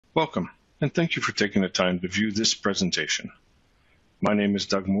Welcome, and thank you for taking the time to view this presentation. My name is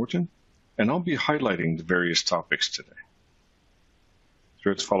Doug Morton, and I'll be highlighting the various topics today.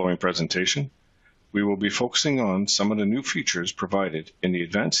 Throughout the following presentation, we will be focusing on some of the new features provided in the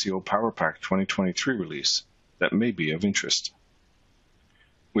Advanced CO PowerPack 2023 release that may be of interest.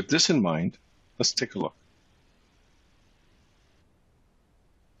 With this in mind, let's take a look.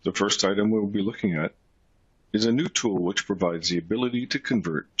 The first item we'll be looking at is a new tool which provides the ability to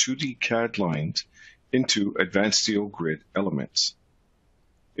convert 2D CAD lines into Advanced CO grid elements.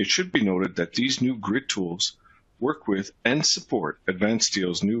 It should be noted that these new grid tools work with and support Advanced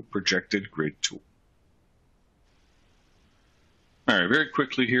CO's new projected grid tool. All right, very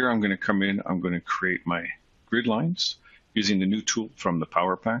quickly here, I'm going to come in, I'm going to create my grid lines using the new tool from the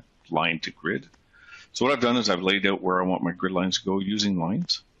PowerPack, line to grid. So what I've done is I've laid out where I want my grid lines to go using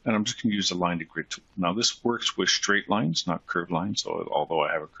lines. And I'm just going to use the line to grid tool. Now this works with straight lines, not curved lines. So although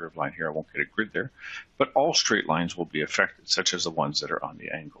I have a curved line here, I won't get a grid there. But all straight lines will be affected, such as the ones that are on the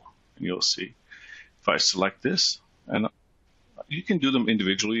angle. And you'll see if I select this, and you can do them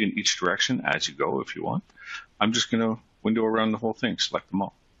individually in each direction as you go if you want. I'm just going to window around the whole thing, select them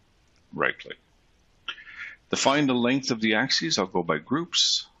all. Right click. To find the length of the axes, I'll go by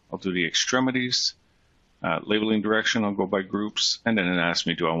groups. I'll do the extremities. Labeling direction, I'll go by groups, and then it asks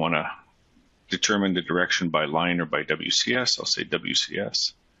me, do I want to determine the direction by line or by WCS? I'll say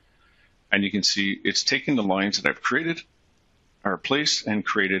WCS. And you can see it's taking the lines that I've created, or placed, and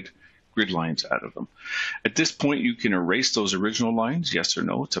created grid lines out of them. At this point, you can erase those original lines, yes or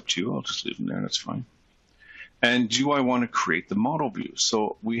no, it's up to you. I'll just leave them there, that's fine. And do I want to create the model view?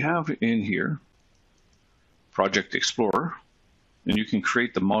 So we have in here, Project Explorer, and you can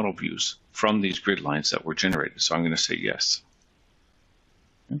create the model views from these grid lines that were generated. So I'm going to say yes.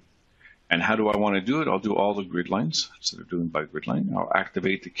 Okay. And how do I want to do it? I'll do all the grid lines instead of doing by grid line. I'll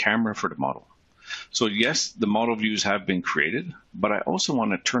activate the camera for the model. So yes, the model views have been created, but I also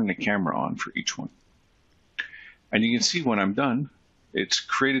want to turn the camera on for each one. And you can see when I'm done, it's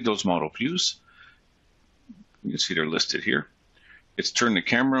created those model views. You can see they're listed here. It's turned the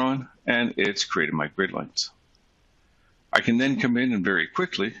camera on, and it's created my grid lines. I can then come in and very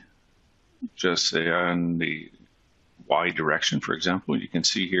quickly, just say on the Y direction, for example, you can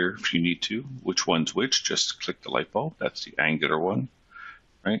see here if you need to, which one's which, just click the light bulb. That's the angular one,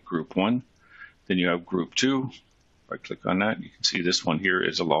 right? Group 1. Then you have group 2. If I click on that, you can see this one here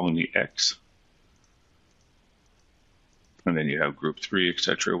is along the X. And then you have group 3,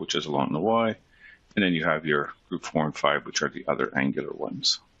 etc., which is along the Y. And then you have your group 4 and 5, which are the other angular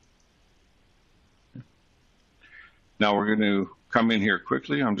ones. Now we're going to come in here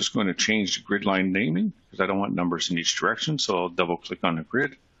quickly. I'm just going to change the grid line naming because I don't want numbers in each direction. So I'll double click on the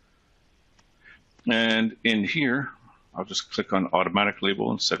grid. And in here, I'll just click on automatic label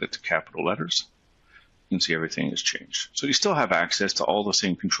and set it to capital letters. You can see everything has changed. So you still have access to all the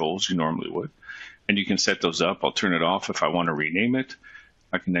same controls you normally would. And you can set those up. I'll turn it off if I want to rename it.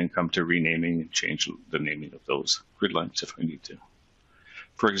 I can then come to renaming and change the naming of those grid lines if I need to.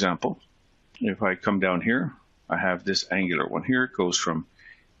 For example, if I come down here, I have this angular one here. It goes from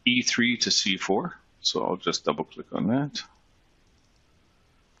E3 to C4. So I'll just double click on that.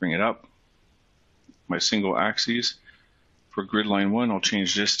 Bring it up. My single axis for grid line 1, I'll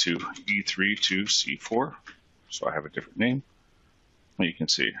change this to E3 to C4. So I have a different name. And you can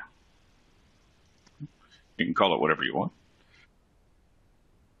see. You can call it whatever you want.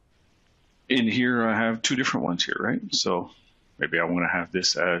 In here, I have two different ones here, right? So maybe I want to have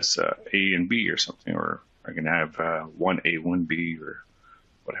this as A and B or something, or I can have 1A, 1B, or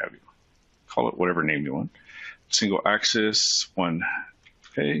what have you. Call it whatever name you want. Single axis,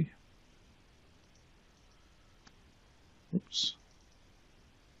 1A. Oops.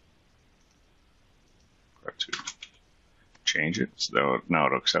 Got to change it, so now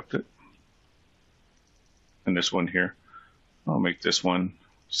it'll accept it. And this one here, I'll make this one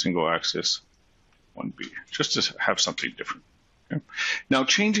single axis, 1B, just to have something different. Okay? Now,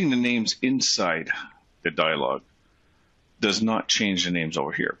 changing the names inside the dialog does not change the names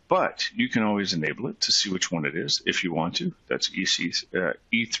over here, but you can always enable it to see which one it is if you want to. That's E3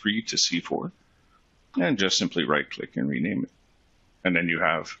 to C4, and just simply right click and rename it. And then you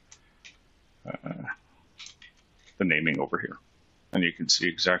have the naming over here, and you can see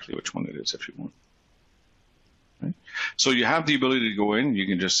exactly which one it is if you want. Okay? So you have the ability to go in, you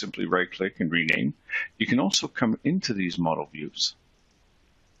can just simply right click and rename. You can also come into these model views.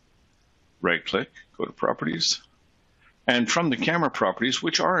 Right click, go to properties, and from the camera properties,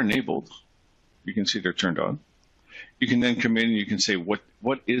 which are enabled, you can see they're turned on. You can then come in and you can say, what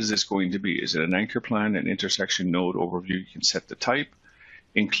is this going to be? Is it an anchor plan, an intersection node overview? You can set the type.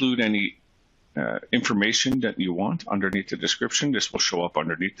 include any information that you want underneath the description. This will show up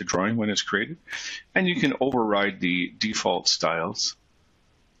underneath the drawing when it's created. And you can override the default styles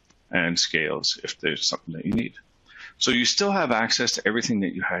and scales if there's something that you need. So you still have access to everything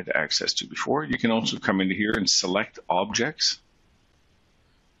that you had access to before. You can also come into here and select objects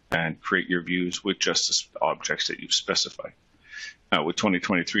and create your views with just the objects that you've specified. Now with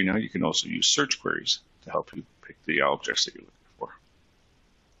 2023 now, you can also use search queries to help you pick the objects that you're looking for.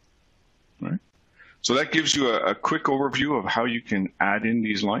 All right. So that gives you a quick overview of how you can add in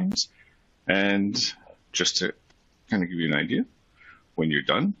these lines. And just to kind of give you an idea, when you're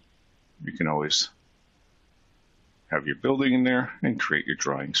done, you can always have your building in there and create your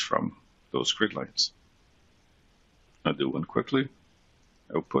drawings from those grid lines. I'll do one quickly.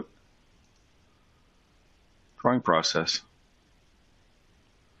 Output, drawing process,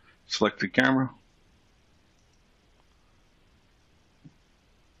 select the camera,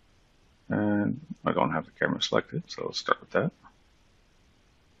 and I don't have the camera selected, so I'll start with that.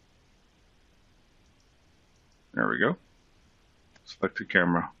 There we go. Select the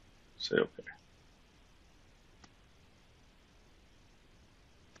camera, say OK.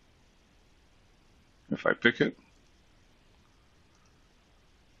 If I pick it,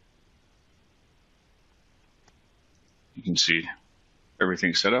 you can see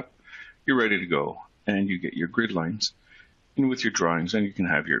everything set up. You're ready to go, and you get your grid lines in with your drawings, and you can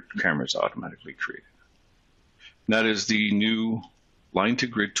have your cameras automatically created. And that is the new line to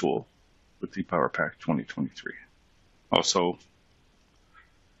grid tool with the PowerPack 2023. Also,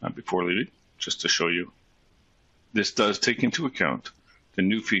 before leaving, just to show you, this does take into account the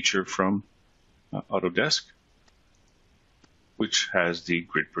new feature from Autodesk, which has the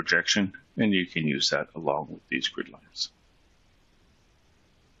grid projection, and you can use that along with these grid lines.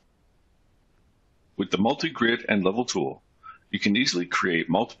 With the multi-grid and level tool, you can easily create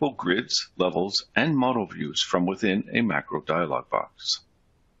multiple grids, levels, and model views from within a macro dialog box.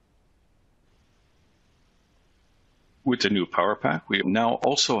 With the new PowerPack, we now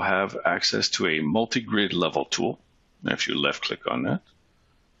also have access to a multi-grid level tool. Now, if you left-click on that,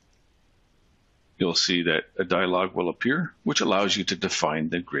 you'll see that a dialog will appear, which allows you to define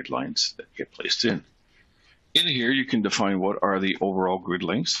the grid lines that get placed in. In here, you can define what are the overall grid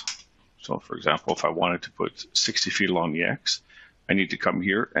lengths. So for example, if I wanted to put 60 feet along the X, I need to come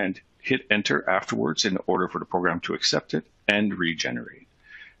here and hit enter afterwards in order for the program to accept it and regenerate.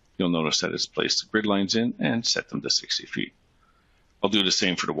 You'll notice that it's placed the grid lines in and set them to 60 feet. I'll do the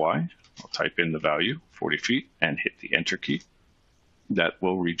same for the Y. I'll type in the value, 40 feet, and hit the enter key. That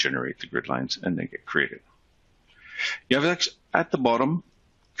will regenerate the grid lines and they get created. You have at the bottom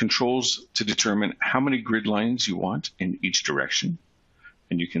controls to determine how many grid lines you want in each direction,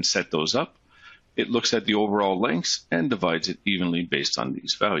 and you can set those up. It looks at the overall lengths and divides it evenly based on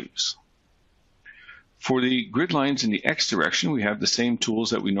these values. For the grid lines in the X direction, we have the same tools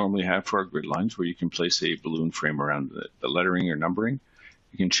that we normally have for our grid lines, where you can place a balloon frame around the lettering or numbering.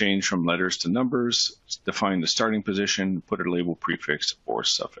 You can change from letters to numbers, define the starting position, put a label prefix or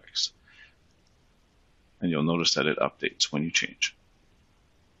suffix. And you'll notice that it updates when you change.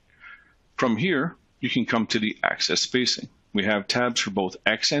 From here, you can come to the axis spacing. We have tabs for both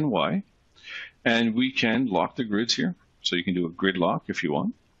X and Y, and we can lock the grids here. So you can do a grid lock if you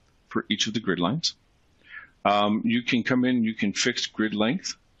want for each of the grid lines. You can come in, you can fix grid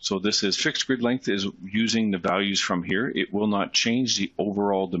length. So this is fixed grid length is using the values from here. It will not change the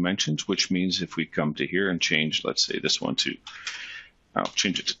overall dimensions, which means if we come to here and change, let's say this one to, I'll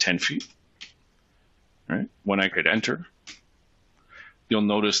change it to 10 feet. All right. When I hit enter, you'll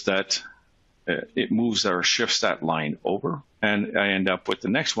notice that it moves or shifts that line over, and I end up with the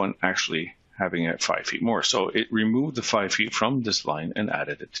next one actually having it 5 feet more. So it removed the 5 feet from this line and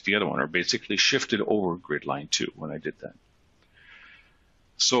added it to the other one, or basically shifted over grid line 2 when I did that.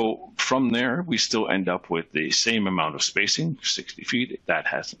 So from there, we still end up with the same amount of spacing, 60 feet. That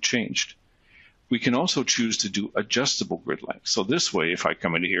hasn't changed. We can also choose to do adjustable grid length. So this way, if I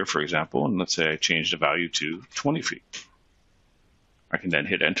come into here, for example, and let's say I change the value to 20 feet, I can then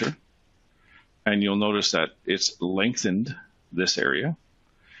hit enter. And you'll notice that it's lengthened this area.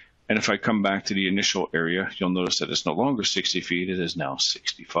 And if I come back to the initial area, you'll notice that it's no longer 60 feet, it is now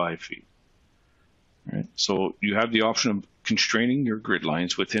 65 feet. All right. So you have the option of constraining your grid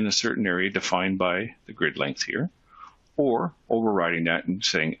lines within a certain area defined by the grid length here, or overriding that and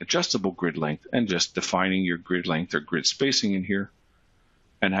saying adjustable grid length and just defining your grid length or grid spacing in here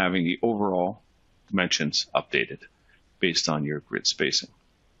and having the overall dimensions updated based on your grid spacing.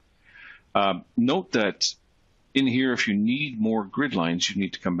 Note that in here, if you need more grid lines, you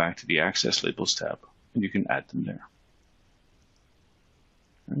need to come back to the Access Labels tab, and you can add them there.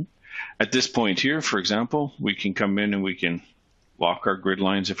 Right? At this point here, for example, we can come in and we can lock our grid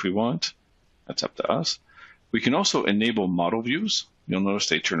lines if we want. That's up to us. We can also enable model views. You'll notice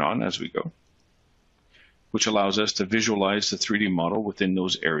they turn on as we go, which allows us to visualize the 3D model within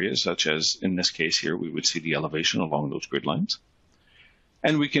those areas, such as in this case here, we would see the elevation along those grid lines.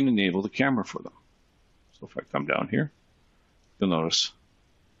 And we can enable the camera for them. So if I come down here, you'll notice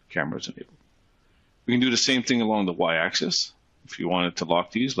the camera is enabled. We can do the same thing along the y-axis. If you wanted to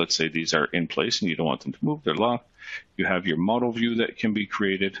lock these, let's say these are in place and you don't want them to move, they're locked. You have your model view that can be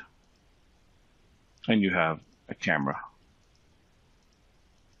created, and you have a camera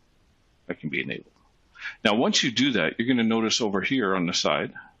that can be enabled. Now, once you do that, you're going to notice over here on the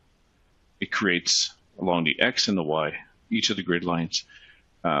side, it creates along the X and the Y, each of the grid lines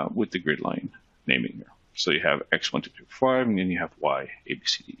with the grid line naming here. So you have X, 1, 2, 3, 4, 5, and then you have Y, A, B,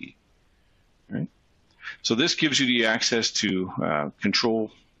 C, D, E. All right? So this gives you the access to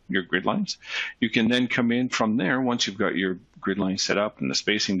control your grid lines. You can then come in from there once you've got your grid line set up and the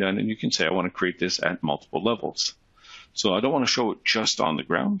spacing done, and you can say, I want to create this at multiple levels. So I don't want to show it just on the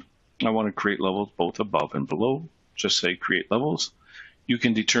ground. I want to create levels both above and below. Just say create levels. You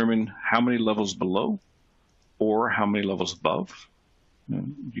can determine how many levels below or how many levels above.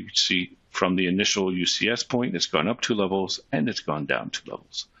 You can see from the initial UCS point, it's gone up 2 levels and it's gone down 2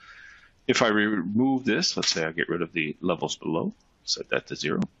 levels. If I remove this, let's say I get rid of the levels below, set that to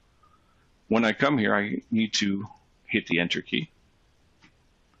 0. When I come here, I need to hit the Enter key.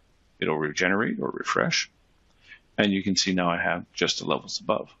 It'll regenerate or refresh. And you can see now I have just the levels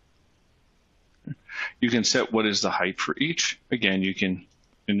above. You can set what is the height for each. Again, you can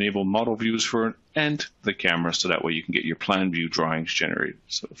enable model views for it and the camera, so that way you can get your plan view drawings generated.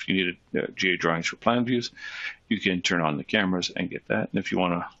 So if you needed GA drawings for plan views, you can turn on the cameras and get that. And if you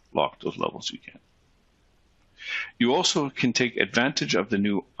want to lock those levels, you can. You also can take advantage of the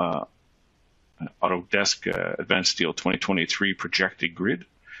new Autodesk Advanced Steel 2023 projected grid.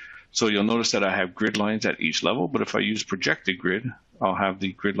 So you'll notice that I have grid lines at each level, but if I use projected grid, I'll have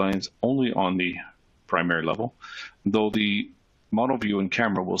the grid lines only on the primary level, though the model view and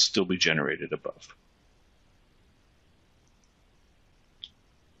camera will still be generated above.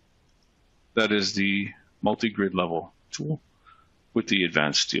 That is the multi-grid level tool with the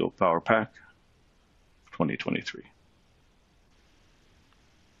Advanced Steel PowerPack 2023.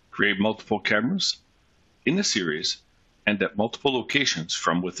 Create multiple cameras in a series and at multiple locations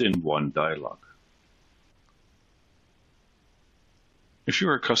from within one dialog. If you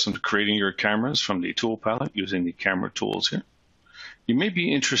are accustomed to creating your cameras from the tool palette using the camera tools here, you may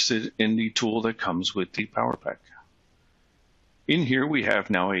be interested in the tool that comes with the PowerPack. In here we have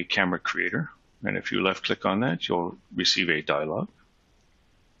now a camera creator, and if you left click on that, you'll receive a dialog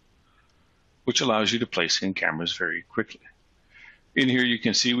which allows you to place in cameras very quickly. In here you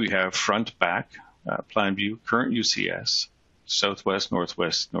can see we have front, back, plan view, current UCS, southwest,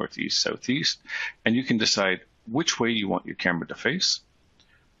 northwest, northeast, southeast, and you can decide which way you want your camera to face.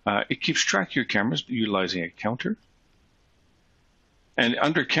 It keeps track of your cameras utilizing a counter. And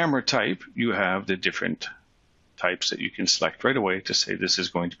under camera type, you have the different types that you can select right away to say this is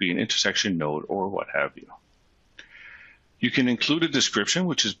going to be an intersection node or what have you. You can include a description,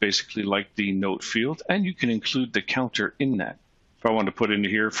 which is basically like the note field, and you can include the counter in that. If I want to put in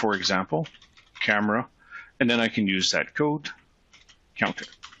here, for example, camera, and then I can use that code, counter.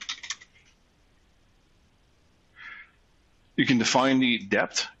 You can define the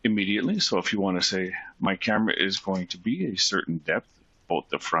depth immediately. So if you want to say my camera is going to be a certain depth, both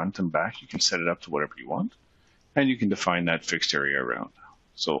the front and back, you can set it up to whatever you want. And you can define that fixed area around.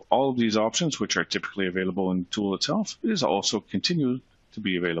 So all of these options, which are typically available in the tool itself, is also continue to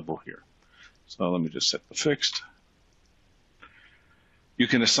be available here. So let me just set the fixed. You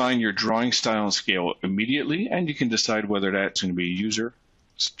can assign your drawing style and scale immediately, and you can decide whether that's going to be a user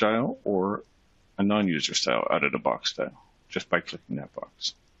style or a non-user style, out of the box style, just by clicking that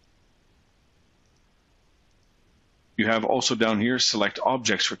box. You have also down here, select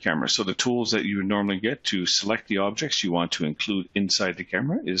objects for camera. So the tools that you would normally get to select the objects you want to include inside the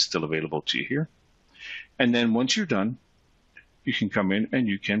camera is still available to you here. And then once you're done, you can come in and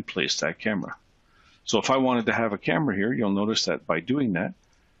you can place that camera. So if I wanted to have a camera here, you'll notice that by doing that,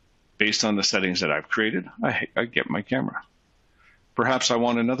 based on the settings that I've created, I get my camera. Perhaps I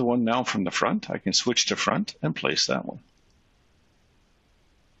want another one now from the front. I can switch to front and place that one.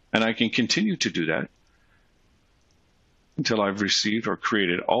 And I can continue to do that until I've received or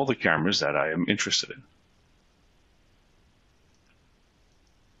created all the cameras that I am interested in.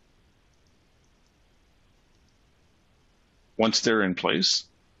 Once they're in place,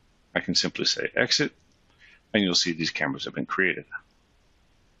 I can simply say exit, and you'll see these cameras have been created.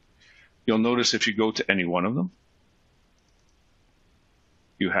 You'll notice if you go to any one of them,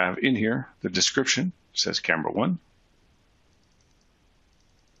 you have in here the description. It says camera 1,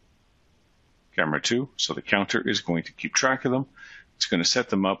 camera 2. So the counter is going to keep track of them. It's going to set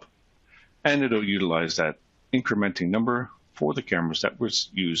them up, and it'll utilize that incrementing number for the cameras that was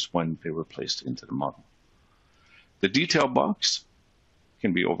used when they were placed into the model. The detail box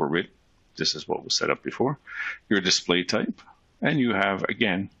can be overridden. This is what was set up before. Your display type, and you have,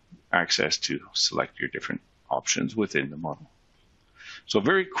 again, access to select your different options within the model. So a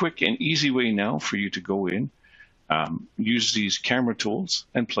very quick and easy way now for you to go in, use these camera tools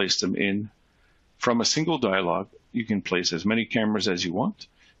and place them in from a single dialog. You can place as many cameras as you want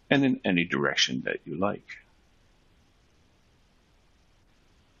and in any direction that you like.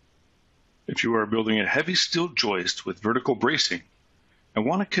 If you are building a heavy steel joist with vertical bracing and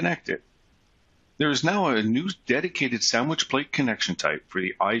want to connect it, there is now a new dedicated sandwich plate connection type for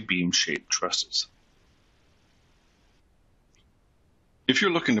the I-beam shaped trusses. If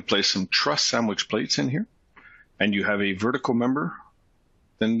you're looking to place some truss sandwich plates in here and you have a vertical member,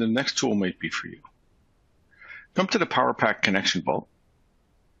 then the next tool might be for you. Come to the PowerPack connection bolt,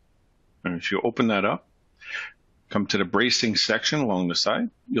 and if you open that up, come to the bracing section along the side,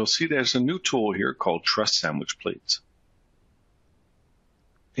 you'll see there's a new tool here called truss sandwich plates.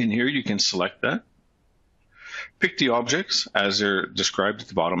 In here you can select that. Pick the objects as they're described at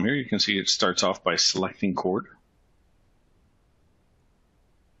the bottom here. You can see it starts off by selecting chord.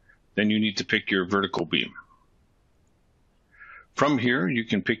 Then you need to pick your vertical beam. From here, you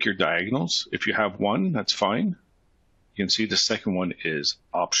can pick your diagonals. If you have one, that's fine. You can see the second one is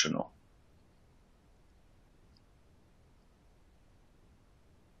optional.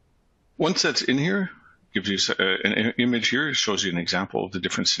 Once that's in here, gives you an image here. It shows you an example of the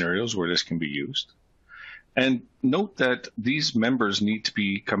different scenarios where this can be used. And note that these members need to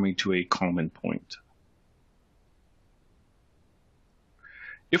be coming to a common point.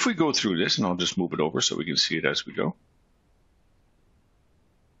 If we go through this, and I'll just move it over so we can see it as we go.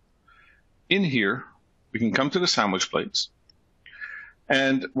 In here, we can come to the sandwich plates.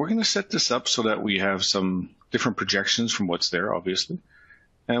 And we're going to set this up so that we have some different projections from what's there, obviously.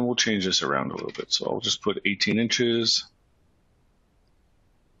 And we'll change this around a little bit. So I'll just put 18 inches,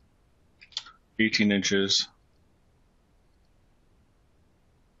 18 inches.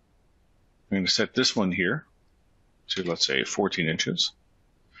 I'm going to set this one here to, let's say, 14 inches.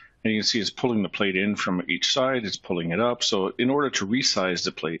 And you can see it's pulling the plate in from each side. It's pulling it up. So in order to resize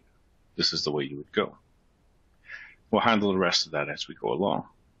the plate, this is the way you would go. We'll handle the rest of that as we go along.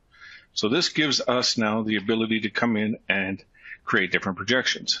 So this gives us now the ability to come in and create different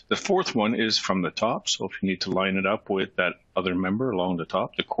projections. The fourth one is from the top. So if you need to line it up with that other member along the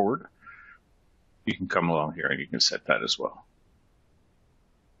top, the chord, you can come along here and you can set that as well.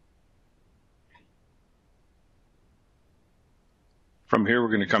 From here, we're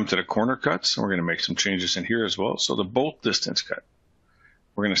going to come to the corner cuts, and we're going to make some changes in here as well. So the bolt distance cut,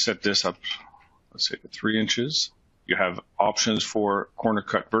 we're going to set this up, let's say, to 3 inches. You have options for corner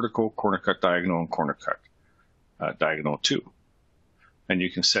cut vertical, corner cut diagonal, and corner cut diagonal 2. And you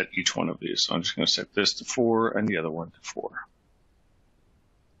can set each one of these. So I'm just going to set this to 4 and the other one to 4.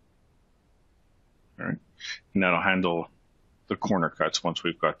 All right. And that'll handle the corner cuts once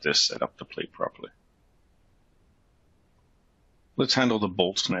we've got this set up to plate properly. Let's handle the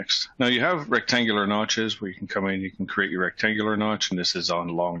bolts next. Now you have rectangular notches where you can come in, you can create your rectangular notch, and this is on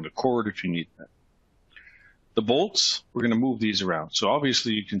along the chord if you need that. The bolts, we're going to move these around. So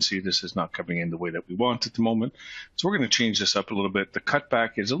obviously you can see this is not coming in the way that we want at the moment. So we're going to change this up a little bit. The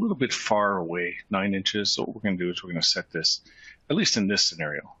cutback is a little bit far away, 9 inches. So what we're going to do is we're going to set this, at least in this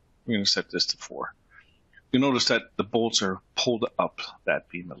scenario, we're going to set this to 4. You'll notice that the bolts are pulled up that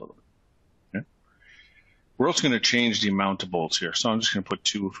beam a little bit. We're also going to change the amount of bolts here. So I'm just going to put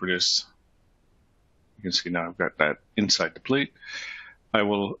 2 for this. You can see now I've got that inside the plate. I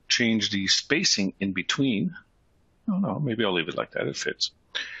will change the spacing in between. Oh no, maybe I'll leave it like that. It fits.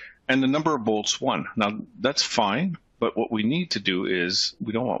 And the number of bolts 1. Now that's fine, but what we need to do is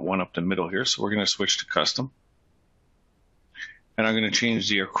we don't want 1 up the middle here. So we're going to switch to custom. And I'm going to change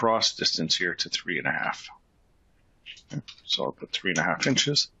the across distance here to 3.5. Okay. So I'll put 3.5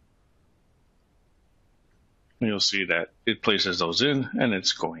 inches. And you'll see that it places those in and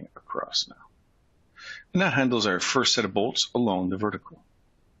it's going across now. And that handles our first set of bolts along the vertical.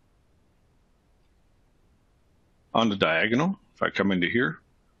 On the diagonal, if I come into here,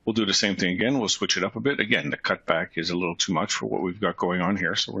 we'll do the same thing again. We'll switch it up a bit. Again, the cutback is a little too much for what we've got going on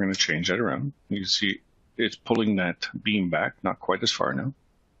here, so we're going to change that around. You can see it's pulling that beam back, not quite as far now.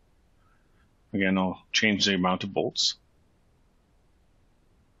 Again, I'll change the amount of bolts.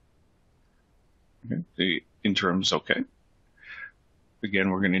 Okay. The interim is okay. Again,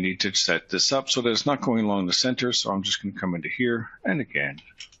 we're going to need to set this up so that it's not going along the center. So I'm just going to come into here, and again,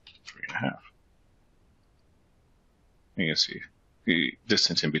 3.5. You can see the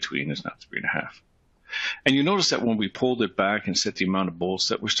distance in between is now 3.5. And you notice that when we pulled it back and set the amount of bolts,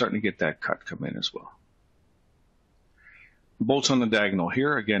 that we're starting to get that cut come in as well. Bolts on the diagonal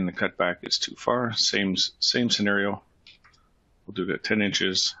here, again, the cut back is too far. Same scenario. We'll do that 10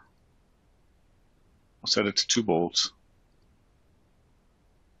 inches. I'll set it to 2 bolts.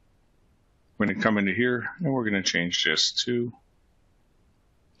 We're going to come into here, and we're going to change this to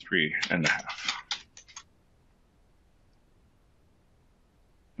 3.5.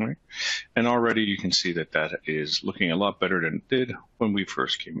 All right. And already you can see that that is looking a lot better than it did when we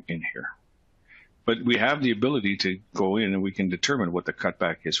first came in here. But we have the ability to go in and we can determine what the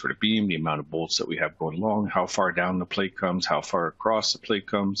cutback is for the beam, the amount of bolts that we have going along, how far down the plate comes, how far across the plate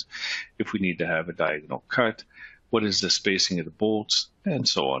comes, if we need to have a diagonal cut, what is the spacing of the bolts, and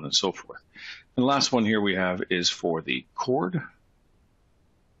so on and so forth. And the last one here we have is for the cord.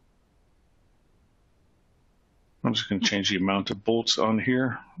 I'm just going to change the amount of bolts on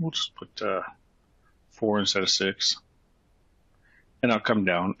here. We'll just put 4 instead of 6. And I'll come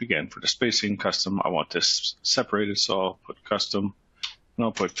down again for the spacing custom. I want this separated, so I'll put custom, and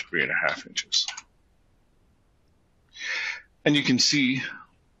I'll put 3.5 inches. And you can see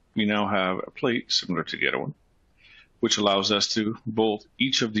we now have a plate similar to the other one, which allows us to bolt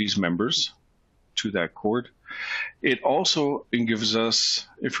each of these members to that cord. It also gives us,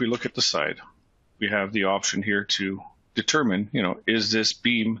 if we look at the side, we have the option here to determine, is this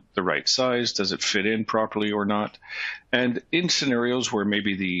beam the right size? Does it fit in properly or not? And in scenarios where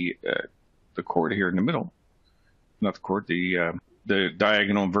maybe the cord here in the middle, not the cord, the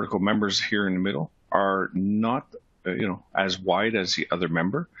diagonal and vertical members here in the middle are not, as wide as the other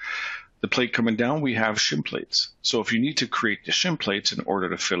member, the plate coming down, we have shim plates. So if you need to create the shim plates in order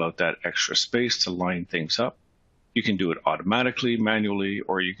to fill out that extra space to line things up, you can do it automatically, manually,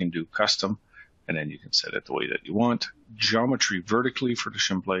 or you can do custom. And then you can set it the way that you want. Geometry vertically for the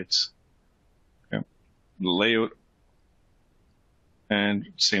shim plates. Okay. Layout. And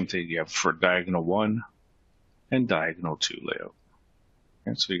same thing you have for diagonal 1 and diagonal 2 layout.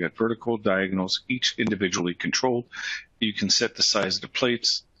 Okay. So you got vertical diagonals, each individually controlled. You can set the size of the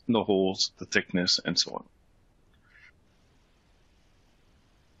plates, the holes, the thickness, and so on.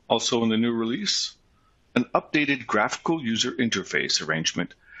 Also in the new release, an updated graphical user interface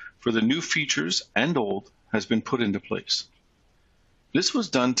arrangement for the new features and old has been put into place. This was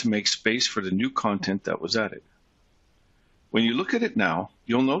done to make space for the new content that was added. When you look at it now,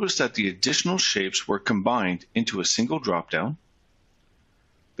 you'll notice that the additional shapes were combined into a single drop-down.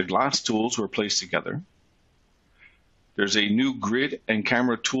 The glass tools were placed together. There's a new grid and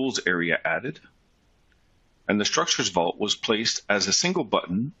camera tools area added. And the structures vault was placed as a single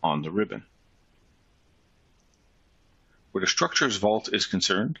button on the ribbon. Where the structures vault is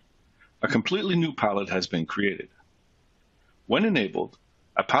concerned, a completely new palette has been created. When enabled,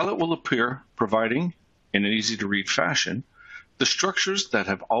 a palette will appear providing, in an easy-to-read fashion, the structures that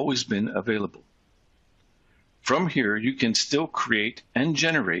have always been available. From here, you can still create and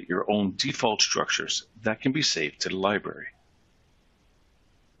generate your own default structures that can be saved to the library.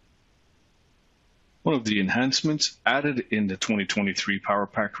 One of the enhancements added in the 2023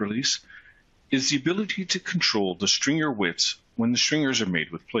 PowerPack release is the ability to control the stringer widths when the stringers are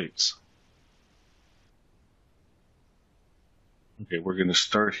made with plates. Okay, we're going to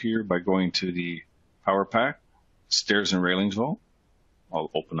start here by going to the PowerPack, Stairs and Railings Vault. I'll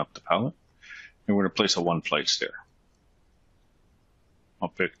open up the palette, and we're going to place a 1-flight stair. I'll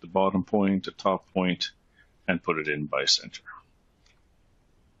pick the bottom point, the top point, and put it in by center.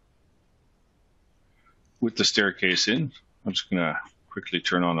 With the staircase in, I'm just going to quickly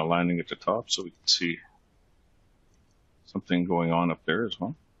turn on the landing at the top so we can see something going on up there as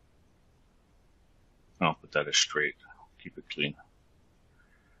well. I'll put that as straight, keep it clean.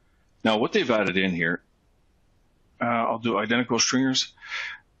 Now what they've added in here, I'll do identical stringers.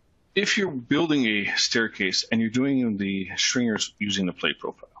 If you're building a staircase and you're doing the stringers using the plate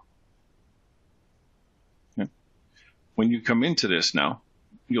profile, okay, when you come into this now,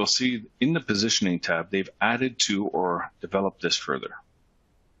 you'll see in the positioning tab, they've added to or developed this further.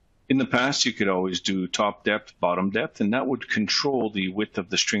 In the past, you could always do top depth, bottom depth, and that would control the width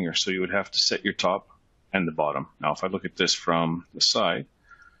of the stringer. So you would have to set your top and the bottom. Now, if I look at this from the side,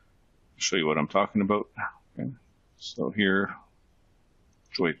 I'll show you what I'm talking about. Okay. So here,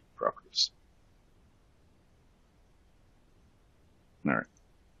 joint properties. All right.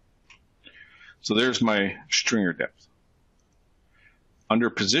 So there's my stringer depth. Under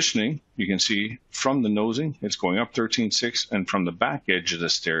positioning, you can see from the nosing, it's going up 13/6, and from the back edge of the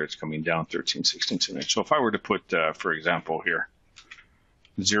stair, it's coming down 13/16 an inch. So if I were to put, for example, here,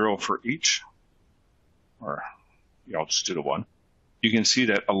 0 for each, or I'll just do the 1, you can see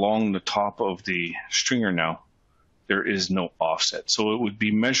that along the top of the stringer now, there is no offset. So it would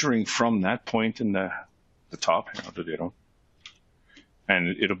be measuring from that point in the top, here, I'll do the other one,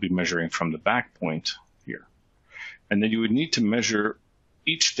 and it'll be measuring from the back point here. And then you would need to measure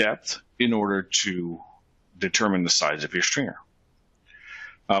each depth in order to determine the size of your stringer.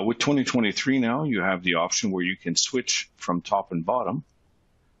 With 2023 now, you have the option where you can switch from top and bottom,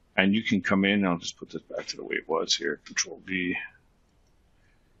 and you can come in, I'll just put this back to the way it was here, Control V,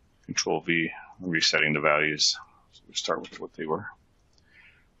 I'm resetting the values. So we'll start with what they were.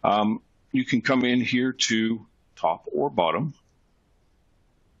 You can come in here to top or bottom.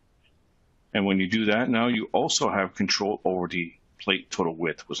 And when you do that, now you also have control over the plate total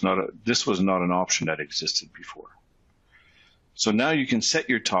width. This was not an option that existed before. So now you can set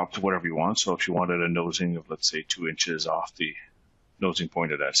your top to whatever you want. So if you wanted a nosing of, let's say, 2 inches off the nosing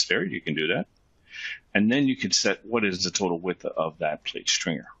point of that stair, you can do that. And then you can set what is the total width of that plate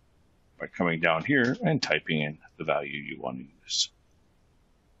stringer by coming down here and typing in the value you want to use.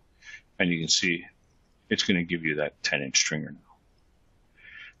 And you can see it's going to give you that 10-inch stringer now.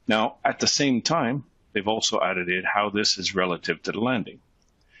 Now, at the same time, they've also added in how this is relative to the landing.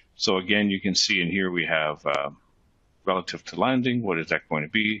 So again, you can see in here we have relative to landing, what is that going to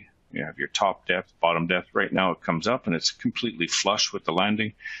be? You have your top depth, bottom depth. Right now it comes up and it's completely flush with the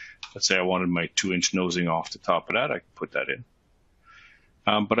landing. Let's say I wanted my 2-inch nosing off the top of that, I can put that in.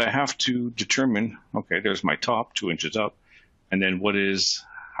 But I have to determine, okay, there's my top, 2 inches up, and then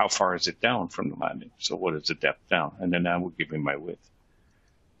how far is it down from the landing? So what is the depth down? And then that will give me my width.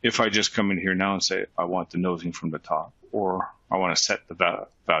 If I just come in here now and say I want the nosing from the top, or I want to set the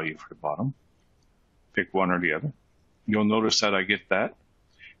value for the bottom, pick one or the other, you'll notice that I get that,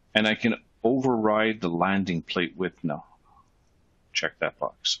 and I can override the landing plate width now. Check that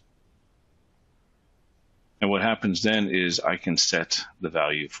box. And what happens then is I can set the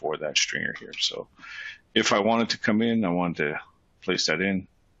value for that stringer here. So if I wanted to come in, I want to place that in,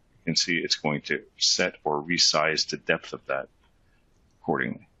 you can see it's going to set or resize the depth of that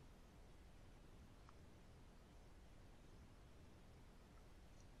accordingly.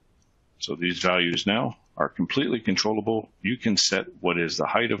 So these values now are completely controllable. You can set what is the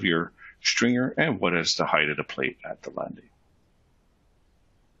height of your stringer and what is the height of the plate at the landing.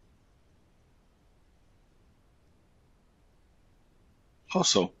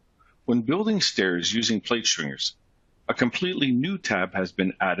 Also, when building stairs using plate stringers, a completely new tab has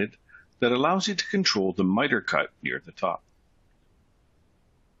been added that allows you to control the miter cut near the top.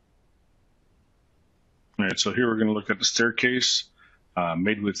 All right, so here we're going to look at the staircase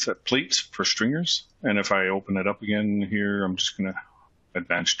made with plates for stringers. And if I open it up again here, I'm just going to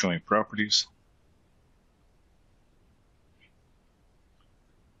advanced joint properties.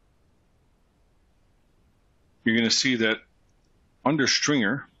 You're going to see that under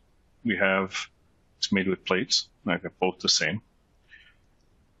stringer, we have, it's made with plates. I've got both the same.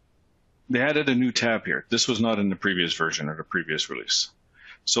 They added a new tab here. This was not in the previous version or the previous release.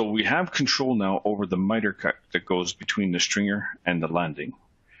 So we have control now over the miter cut that goes between the stringer and the landing.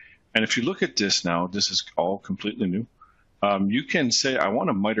 And if you look at this now, this is all completely new. You can say, I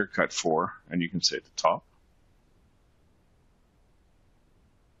want a miter cut for, and you can say at the top.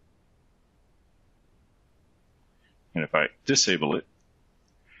 And if I disable it,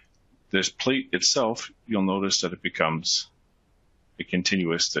 this plate itself, you'll notice that it becomes a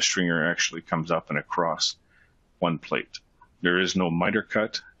continuous. The stringer actually comes up and across one plate. There is no miter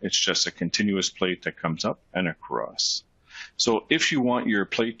cut. It's just a continuous plate that comes up and across. So if you want your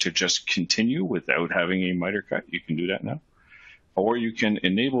plate to just continue without having a miter cut, you can do that now. Or you can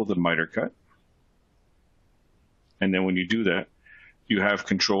enable the miter cut. And then when you do that, you have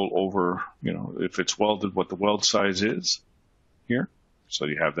control over, if it's welded, what the weld size is here. So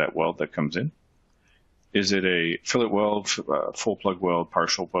you have that weld that comes in. Is it a fillet weld, full plug weld,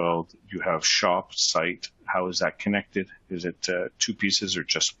 partial weld? You have shop, site. How is that connected? Is it two pieces or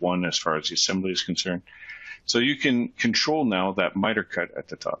just one as far as the assembly is concerned? So you can control now that miter cut at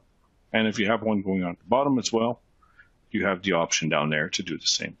the top. And if you have one going on at the bottom as well, you have the option down there to do the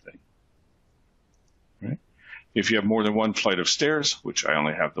same thing. Right? If you have more than one flight of stairs, which I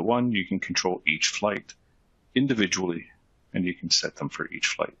only have the one, you can control each flight individually, and you can set them for each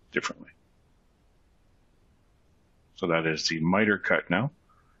flight differently. So that is the miter cut now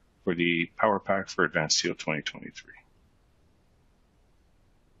for the PowerPack for Advanced Steel 2023.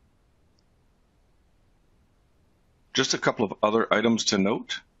 Just a couple of other items to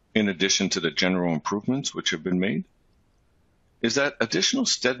note, in addition to the general improvements which have been made, is that additional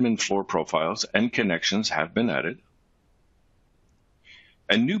Stedman floor profiles and connections have been added,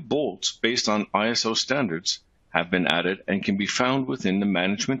 and new bolts based on ISO standards have been added and can be found within the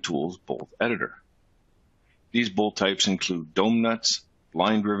Management Tools bolt editor. These bolt types include dome nuts,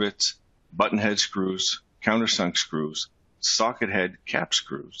 blind rivets, button head screws, countersunk screws, socket head cap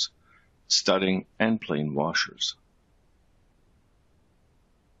screws, studding, and plain washers.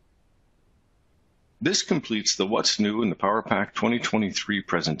 This completes the What's New in the PowerPack 2023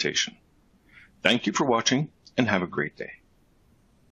 presentation. Thank you for watching and have a great day.